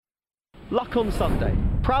Luck on Sunday,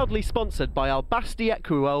 proudly sponsored by Al Basti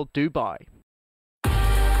Equiworld Dubai.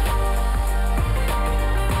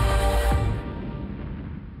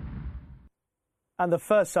 And the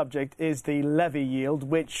first subject is the levy yield,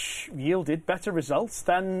 which yielded better results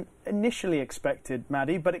than initially expected,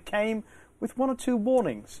 Maddy, but it came with one or two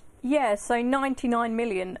warnings. Yeah, so 99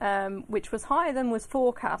 million, which was higher than was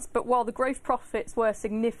forecast. But while the gross profits were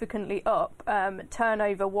significantly up,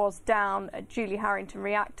 turnover was down. Julie Harrington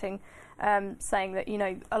reacting, saying that, you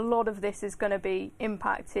know, a lot of this is going to be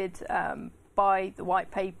impacted by the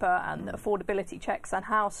white paper and the affordability checks and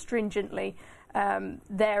how stringently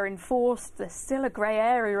they're enforced. There's still a grey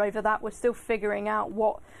area over that. We're still figuring out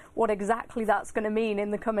what exactly that's going to mean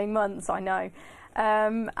in the coming months, I know.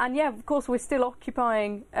 And yeah, of course, we're still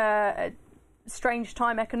occupying a strange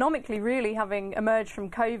time economically, really, having emerged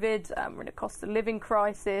from COVID. We're in a cost of living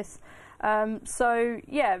crisis. So,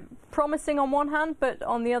 yeah, promising on one hand, but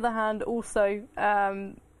on the other hand, also,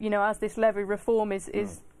 you know, as this levy reform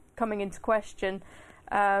is coming into question,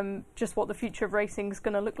 just what the future of racing is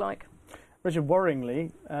going to look like. Richard,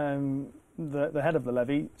 worryingly, the head of the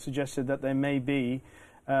levy suggested that there may be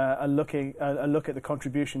a look at the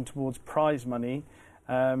contribution towards prize money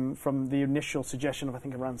from the initial suggestion of, I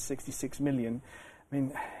think, around 66 million. I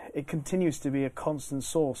mean, it continues to be a constant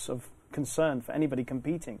source of concern for anybody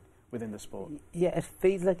competing within the sport. Yeah, it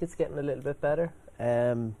feels like it's getting a little bit better,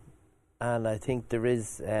 and I think there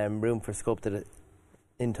is room for scope that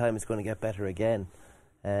in time it's going to get better again.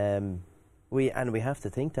 We have to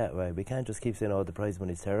think that way. We can't just keep saying, oh, the prize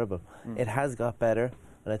money is terrible. It has got better,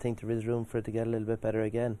 and I think there is room for it to get a little bit better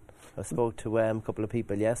again. I spoke to a couple of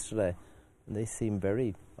people yesterday, and they seem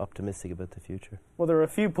very optimistic about the future. Well, there are a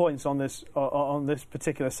few points on this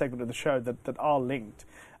particular segment of the show that are linked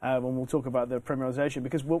when we'll talk about the Premierisation,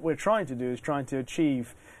 because what we're trying to do is trying to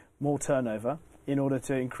achieve more turnover in order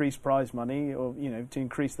to increase prize money, or, you know, to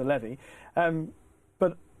increase the levy.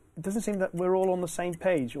 But it doesn't seem that we're all on the same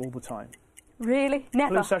page all the time. Really?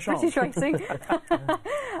 Never. British racing.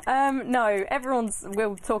 No,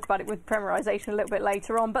 we'll talk about it with Premierisation a little bit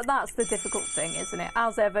later on, but that's the difficult thing, isn't it?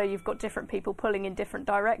 As ever, you've got different people pulling in different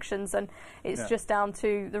directions, and it's just down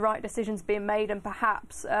to the right decisions being made, and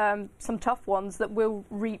perhaps some tough ones that will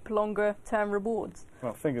reap longer term rewards.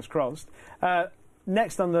 Well, fingers crossed.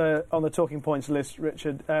 Next on the talking points list,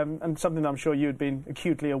 Richard, and something that I'm sure you'd been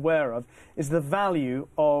acutely aware of, is the value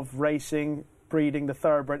of racing, breeding, the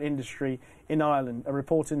thoroughbred industry in Ireland. A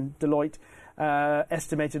report in Deloitte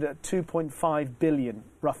estimated at 2.5 billion,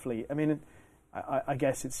 roughly. I mean, I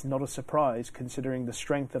guess it's not a surprise considering the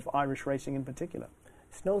strength of Irish racing in particular.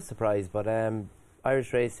 It's no surprise, but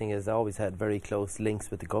Irish racing has always had very close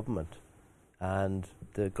links with the government, and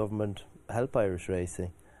the government help Irish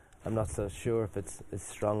racing. I'm not so sure if it's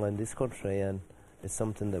strong in this country, and it's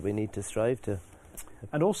something that we need to strive to.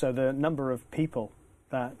 And also the number of people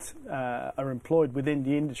that are employed within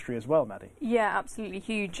the industry as well, Maddy. Yeah, absolutely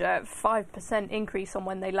huge. 5% increase on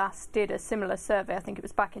when they last did a similar survey. I think it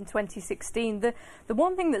was back in 2016. The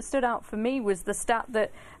one thing that stood out for me was the stat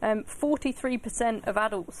that 43% of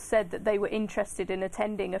adults said that they were interested in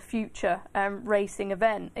attending a future racing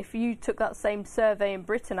event. If you took that same survey in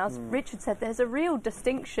Britain, as Richard said, there's a real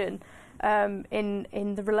distinction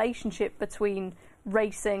in the relationship between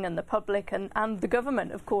racing and the public and the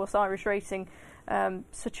government. Of course, Irish racing,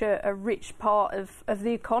 such a rich part of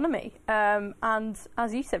the economy, and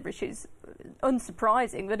as you said, Rishi, it's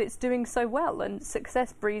unsurprising that it's doing so well, and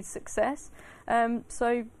success breeds success.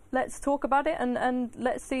 So let's talk about it, and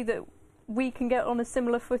let's see that we can get on a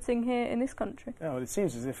similar footing here in this country. Yeah, well, it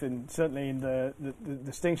seems as if certainly in the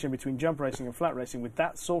distinction between jump racing and flat racing, with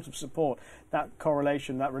that sort of support, that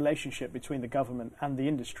correlation, that relationship between the government and the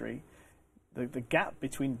industry, the gap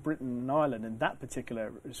between Britain and Ireland in that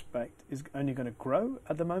particular respect is only going to grow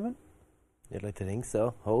at the moment? You'd like to think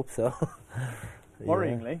so. Hope so.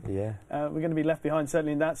 Worryingly. Yeah. We're going to be left behind,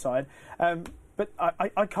 certainly in that side. But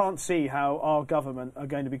I can't see how our government are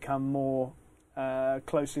going to become more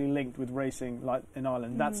closely linked with racing like in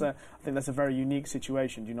Ireland. I think that's a very unique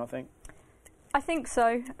situation, do you not think? I think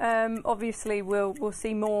so. Obviously, we'll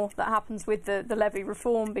see more that happens with the levy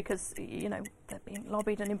reform, because, you know, they're being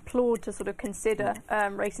lobbied and implored to sort of consider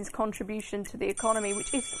racing's contribution to the economy,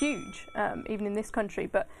 which is huge, even in this country.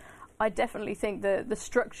 But I definitely think the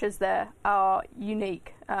structures there are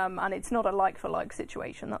unique, and it's not a like-for-like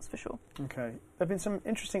situation, that's for sure. Okay. There have been some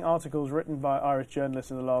interesting articles written by Irish journalists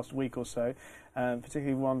in the last week or so,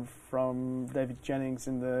 particularly one from David Jennings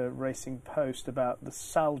in the Racing Post about the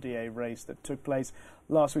Saldier race that took place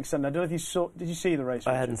last week Sunday. I don't know if you saw. Did you see the race?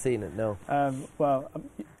 I Richard? hadn't seen it, no. Well,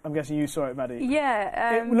 I'm guessing you saw it, Maddy.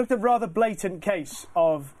 Yeah. It looked a rather blatant case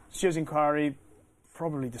of Stewart's inquiry,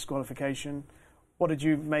 probably disqualification. What did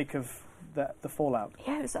you make of the fallout?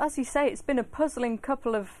 Yeah, as you say, it's been a puzzling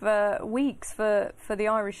couple of weeks for the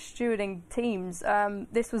Irish stewarding teams.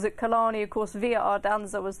 This was at Killarney, of course. Via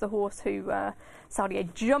Ardanza was the horse who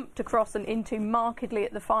Saldier jumped across and into markedly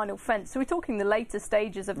at the final fence. So we're talking the later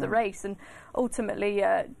stages of the race, and ultimately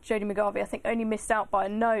Jodie McGarvey, I think, only missed out by a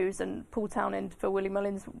nose, and Paul Townend for Willie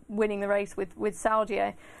Mullins winning the race with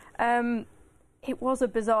Saldier. It was a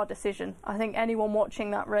bizarre decision. I think anyone watching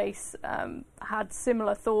that race had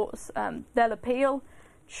similar thoughts. They'll appeal.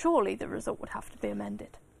 Surely the result would have to be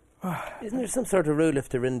amended. Isn't there some sort of rule if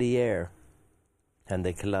they're in the air and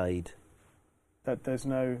they collide? That there's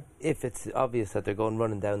no... If it's obvious that they're going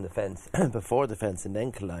running down the fence before the fence and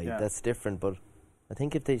then collide, that's different. But I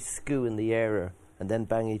think if they skew in the air and then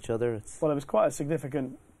bang each other, it's... Well, it was quite a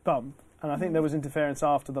significant bump. And I think there was interference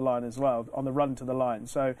after the line as well, on the run to the line.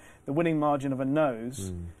 So the winning margin of a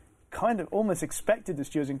nose kind of almost expected the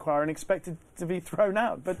Stewart's inquiry and expected to be thrown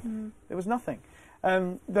out, but there was nothing.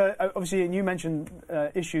 Obviously, and you mentioned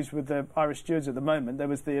issues with the Irish stewards at the moment. There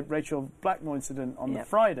was the Rachel Blackmore incident on the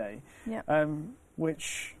Friday,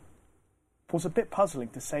 which was a bit puzzling,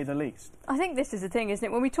 to say the least. I think this is the thing, isn't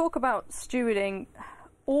it? When we talk about stewarding,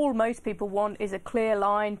 all most people want is a clear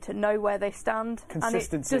line to know where they stand.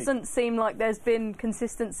 Consistency. And it doesn't seem like there's been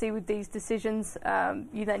consistency with these decisions.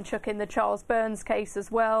 You then chuck in the Charles Burns case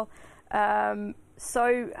as well.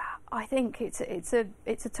 So I think it's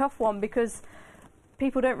a tough one, because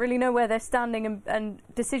people don't really know where they're standing, and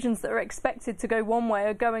decisions that are expected to go one way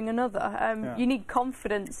are going another. You need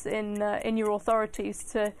confidence in your authorities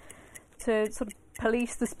to sort of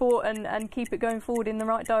police the sport and keep it going forward in the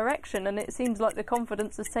right direction, and it seems like the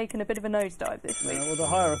confidence has taken a bit of a nosedive this week. Well, the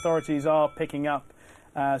higher authorities are picking up,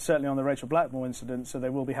 certainly on the Rachel Blackmore incident, so they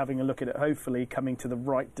will be having a look at it, hopefully coming to the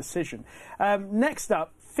right decision. Next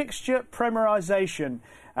up, fixture premierisation.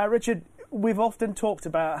 Richard, we've often talked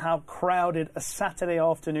about how crowded a Saturday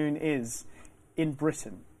afternoon is in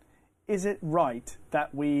Britain. Is it right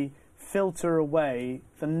that we filter away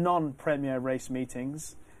the non-Premier race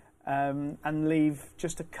meetings and leave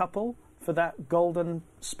just a couple for that golden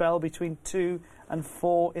spell between 2 and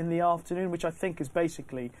 4 in the afternoon, which I think is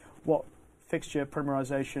basically what fixture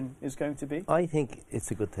premierisation is going to be? I think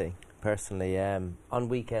it's a good thing, personally. On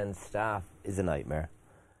weekends, staff is a nightmare.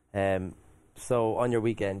 So on your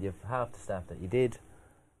weekend, you have half the staff that you did,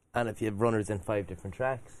 and if you have runners in 5 different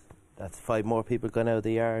tracks, that's 5 more people going out of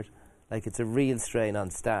the yard. Like, it's a real strain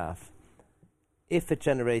on staff. If it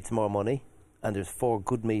generates more money, and there's 4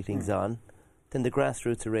 good meetings on, then the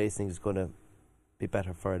grassroots of racing is going to be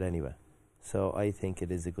better for it anyway. So I think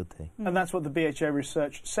it is a good thing. And that's what the BHA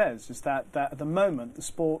research says, is that at the moment the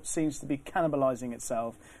sport seems to be cannibalising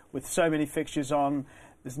itself. With so many fixtures on,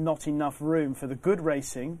 there's not enough room for the good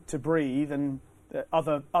racing to breathe, and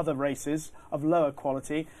other races of lower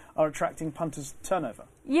quality are attracting punters' turnover.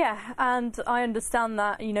 Yeah, and I understand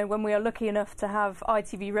that, you know, when we are lucky enough to have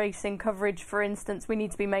ITV racing coverage, for instance, we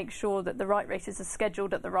need to make sure that the right races are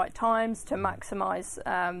scheduled at the right times to maximise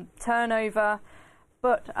turnover.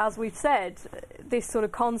 But as we've said, this sort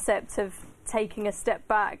of concept of taking a step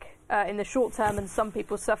back in the short term and some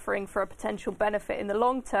people suffering for a potential benefit in the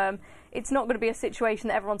long term, it's not going to be a situation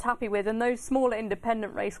that everyone's happy with, and those smaller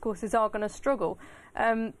independent racecourses are going to struggle.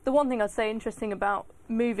 The one thing I'd say interesting about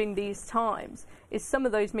moving these times is some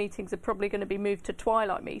of those meetings are probably going to be moved to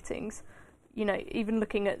twilight meetings. You know, even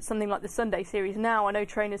looking at something like the Sunday series now, I know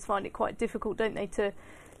trainers find it quite difficult, don't they, to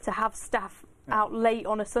have staff out late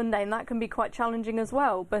on a Sunday, and that can be quite challenging as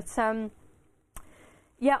well. But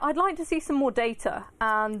yeah, I'd like to see some more data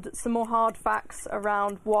and some more hard facts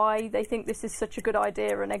around why they think this is such a good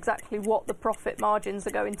idea and exactly what the profit margins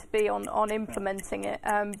are going to be on implementing it,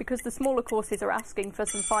 because the smaller courses are asking for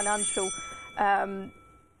some financial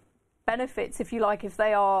benefits, if you like, if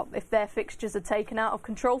their fixtures are taken out of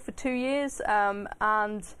control for 2 years,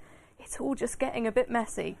 and it's all just getting a bit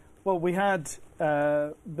messy. Well, we had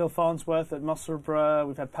Bill Farnsworth at Musselburgh,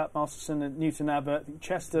 we've had Pat Masterson at Newton Abbot, I think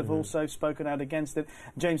Chester have also spoken out against it.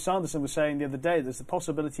 James Sanderson was saying the other day there's the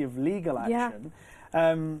possibility of legal action,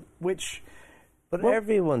 which... But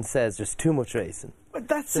everyone says there's too much racing. But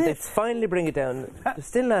that's so they finally bring it down. They're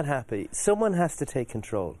still not happy. Someone has to take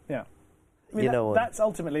control. Yeah. I mean, you know. that's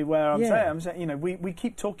ultimately where I'm Yeah. saying. I'm saying, you know, we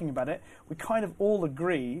keep talking about it. We kind of all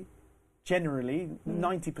agree, generally,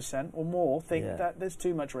 90% or more think that there's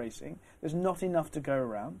too much racing. There's not enough to go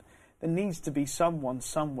around. There needs to be someone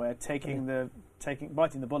somewhere biting the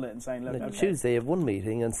bullet and saying, look, Like okay. Tuesday have 1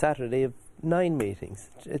 meeting and Saturday have 9 meetings.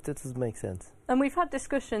 It doesn't make sense. And we've had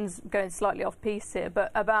discussions, going slightly off piece here, but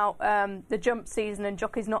about the jump season and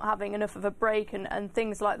jockeys not having enough of a break and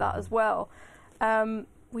things like that as well.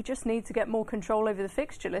 We just need to get more control over the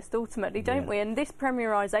fixture list ultimately, don't we? And this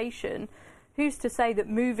Premierisation, who's to say that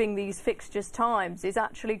moving these fixtures times is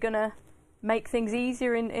actually going to make things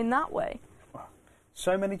easier in that way?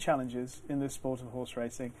 So many challenges in this sport of horse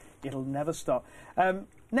racing. It'll never stop.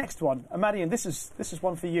 Next one, Maddy, and this is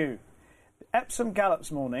one for you. Epsom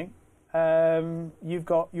Gallops morning. You've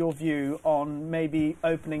got your view on maybe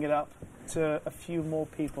opening it up to a few more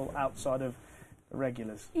people outside of the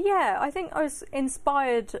regulars. Yeah, I think I was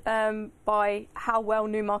inspired by how well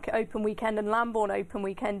Newmarket Open Weekend and Lambourne Open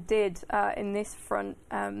Weekend did in this front.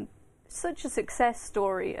 Such a success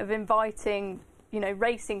story of inviting,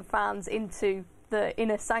 racing fans into the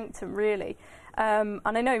inner sanctum, really. And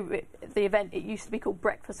I know the event, it used to be called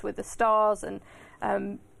Breakfast with the Stars, and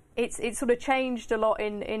it's sort of changed a lot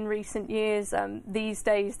in recent years. These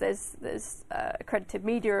days there's accredited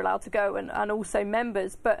media allowed to go and also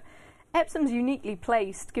members, but Epsom's uniquely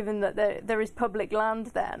placed given that there is public land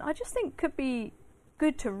there, and I just think could be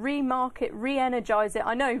good to re-market, re-energise it.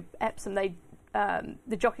 I know Epsom,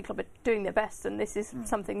 the Jockey Club are doing their best, and this is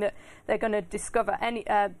something that they're going to discuss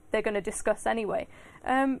anyway.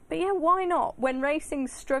 But yeah, why not? When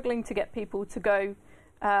racing's struggling to get people to go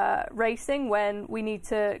racing, when we need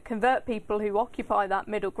to convert people who occupy that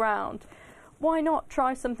middle ground, why not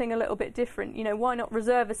try something a little bit different? Why not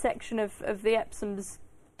reserve a section of the Epsom's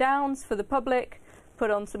Downs for the public, put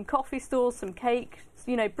on some coffee stalls, some cake,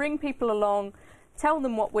 bring people along, tell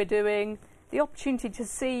them what we're doing, the opportunity to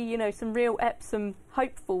see, some real Epsom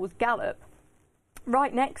hopefuls gallop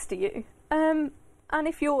right next to you. And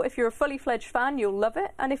if you're a fully fledged fan, you'll love it.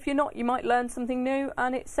 And if you're not, you might learn something new,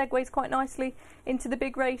 and it segues quite nicely into the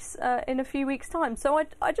big race in a few weeks' time. So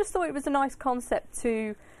I just thought it was a nice concept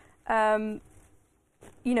to,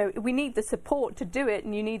 we need the support to do it,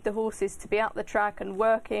 and you need the horses to be out the track and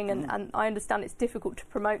working. And I understand it's difficult to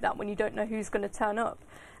promote that when you don't know who's going to turn up.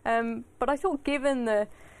 But I thought, given the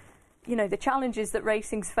challenges that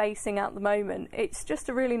racing's facing at the moment, it's just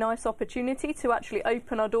a really nice opportunity to actually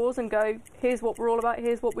open our doors and go, here's what we're all about,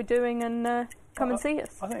 here's what we're doing, and come and see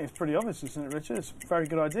us. I think it's pretty obvious, isn't it, Richard? It's a very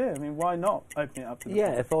good idea. I mean, why not open it up to the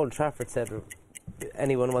public? If Old Trafford said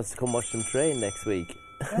anyone wants to come watch them train next week,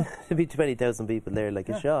 there'd be 20,000 people there like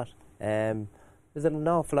a shot. There's an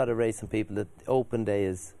awful lot of racing people. The open day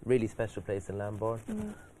is a really special place in Lambourne.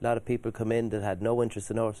 A lot of people come in that had no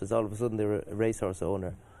interest in horses. All of a sudden they're a racehorse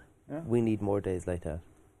owner. Yeah. We need more days like that.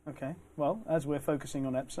 Okay, well, as we're focusing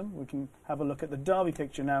on Epsom, we can have a look at the Derby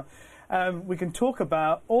picture now. We can talk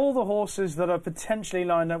about all the horses that are potentially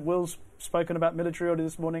lined up. Will's spoken about Military Order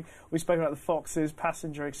this morning. We've spoken about the Foxes,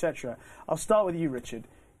 Passenger, etc. I'll start with you, Richard.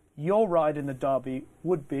 Your ride in the Derby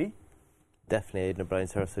would be? Definitely Aidan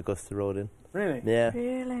O'Brien's horse, Augusta Rodin. Really? Yeah.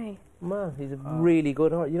 Really? Man, he's a really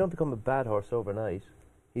good horse. You don't become a bad horse overnight.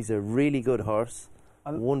 He's a really good horse.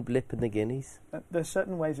 One blip in the Guineas. There's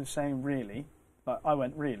certain ways of saying really. Like I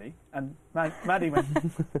went really, and Maddy went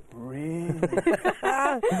really.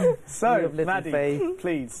 So, Maddy,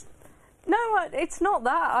 please. No, it's not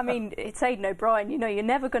that. I mean, it's Aidan O'Brien. You're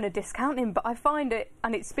never going to discount him, but I find it,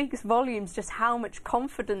 and it speaks volumes, just how much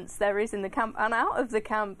confidence there is in the camp and out of the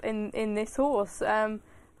camp in this horse. And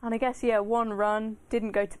I guess, one run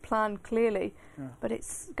didn't go to plan, clearly, but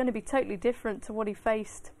it's going to be totally different to what he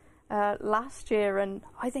faced last year, and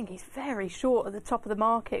I think he's very short at the top of the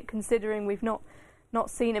market, considering we've not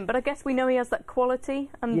seen him. But I guess we know he has that quality,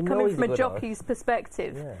 and coming from a jockey's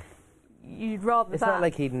perspective, you'd rather it's that. Not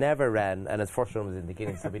like he never ran, and his first run was in the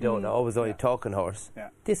Guineas, so we don't know. Always only talking horse. Yeah.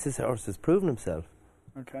 This horse has proven himself.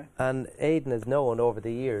 Okay. And Aidan has known over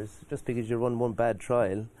the years, just because you run one bad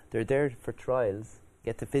trial, they're there for trials,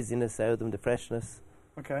 get the fizziness out of them, the freshness.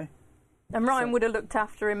 Okay. And Ryan would have looked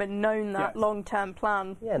after him and known that long-term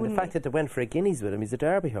plan. Yeah, and the fact that they went for a Guineas with him, he's a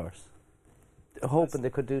Derby horse. Hoping they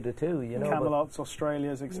could do the two, Camelots,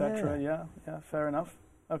 Australias, etc. Yeah, fair enough.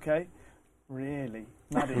 Okay. Really?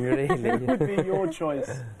 Maddy, really? What would be your choice?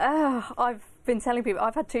 I've been telling people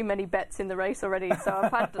I've had too many bets in the race already, so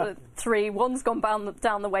I've had 3. One's gone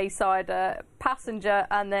down the wayside, Passenger,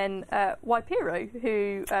 and then Waipiro,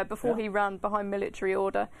 who, before he ran behind Military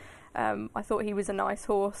Order, I thought he was a nice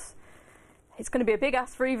horse. It's going to be a big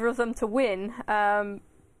ask for either of them to win,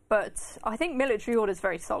 but I think Military Order's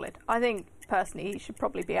very solid. I think, personally, he should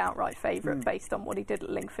probably be outright favourite based on what he did at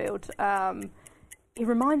Lingfield. He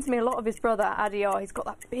reminds me a lot of his brother, Adiyar. He's got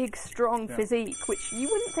that big, strong physique, which you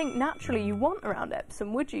wouldn't think naturally you want around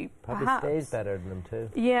Epsom, would you? Probably Perhaps. stays better than him too.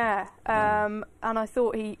 Yeah, and I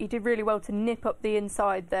thought he did really well to nip up the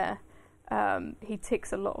inside there. He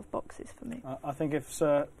ticks a lot of boxes for me. I think if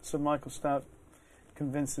Sir Michael Stout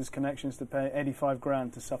convinces connections to pay 85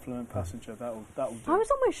 grand to supplement Passenger, that'll do. I was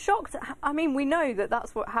almost shocked. I mean, we know that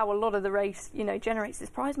that's how a lot of the race, generates its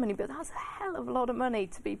prize money, but that's a hell of a lot of money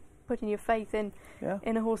to be putting your faith in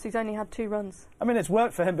a horse who's only had 2 runs. I mean, it's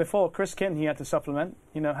worked for him before. Chris Kin, he had to supplement.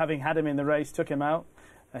 Having had him in the race, took him out.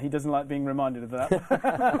 He doesn't like being reminded of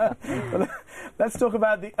that. But let's talk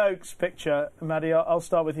about the Oaks picture. Maddy, I'll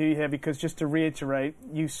start with you here because just to reiterate,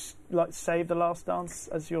 you saved The Last Dance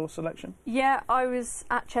as your selection? Yeah, I was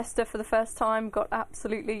at Chester for the first time, got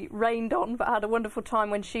absolutely rained on, but had a wonderful time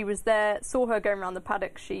when she was there. Saw her going around the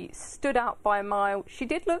paddock. She stood out by a mile. She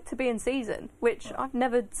did look to be in season, which I've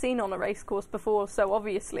never seen on a racecourse before, so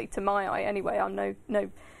obviously, to my eye anyway, I'm no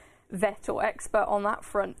vet or expert on that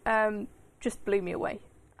front. Just blew me away.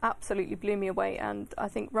 Absolutely blew me away, and I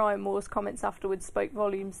think Ryan Moore's comments afterwards spoke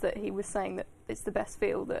volumes that he was saying that it's the best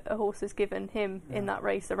feel that a horse has given him in that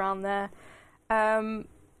race around there. And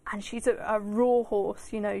she's a raw horse,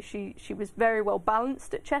 she was very well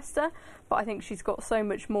balanced at Chester, but I think she's got so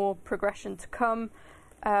much more progression to come.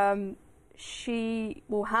 She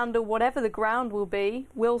will handle whatever the ground will be.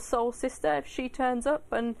 Will Soul Sister, if she turns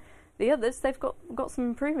up, and the others, they've got some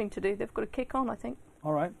improving to do. They've got to kick on, I think.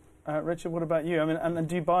 All right. Richard, what about you? I mean, and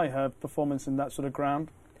do you buy her performance in that sort of ground?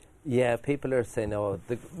 Yeah, people are saying,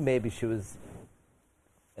 maybe she was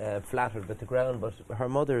flattered with the ground, but her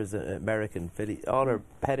mother is an American filly. All her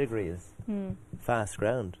pedigree is fast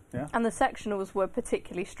ground. Yeah. And the sectionals were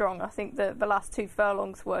particularly strong. I think the last 2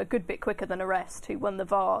 furlongs were a good bit quicker than Arrest, who won the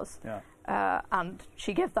Vars. Yeah. And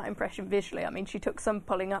she gave that impression visually. I mean, she took some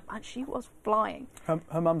pulling up, and she was flying.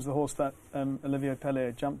 Her mum's the horse that Olivier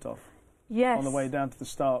Playle jumped off. Yes. On the way down to the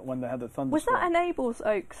start when they had the thunderstorm. Was that Enables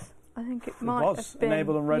Oaks? I think it might have been.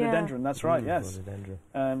 Enable and Rhododendron, that's right, yes.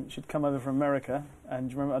 Rhododendron. She'd come over from America, and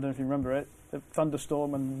I don't know if you remember it, the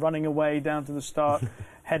thunderstorm and running away down to the start,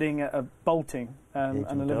 heading at a bolting, and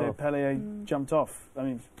Olivier Playle jumped off. I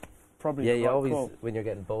mean, probably you always, cool. When you're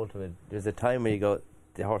getting bolted, there's a time where you go,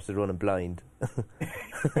 the horse is running blind.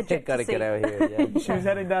 You've got to get out here. Yeah. She was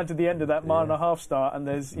heading down to the end of that mile and a half start, and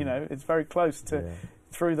there's, it's very close to...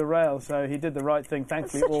 through the rail, so he did the right thing.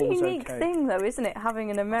 Thankfully, all was okay. It's such a unique thing, though, isn't it?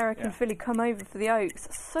 Having an American filly come over for the Oaks.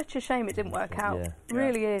 Such a shame it didn't work out.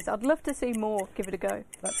 Really is. I'd love to see more. Give it a go.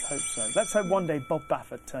 Let's hope so. Let's hope one day Bob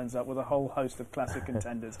Baffert turns up with a whole host of classic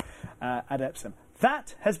contenders at Epsom.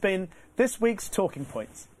 That has been this week's Talking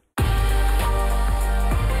Points.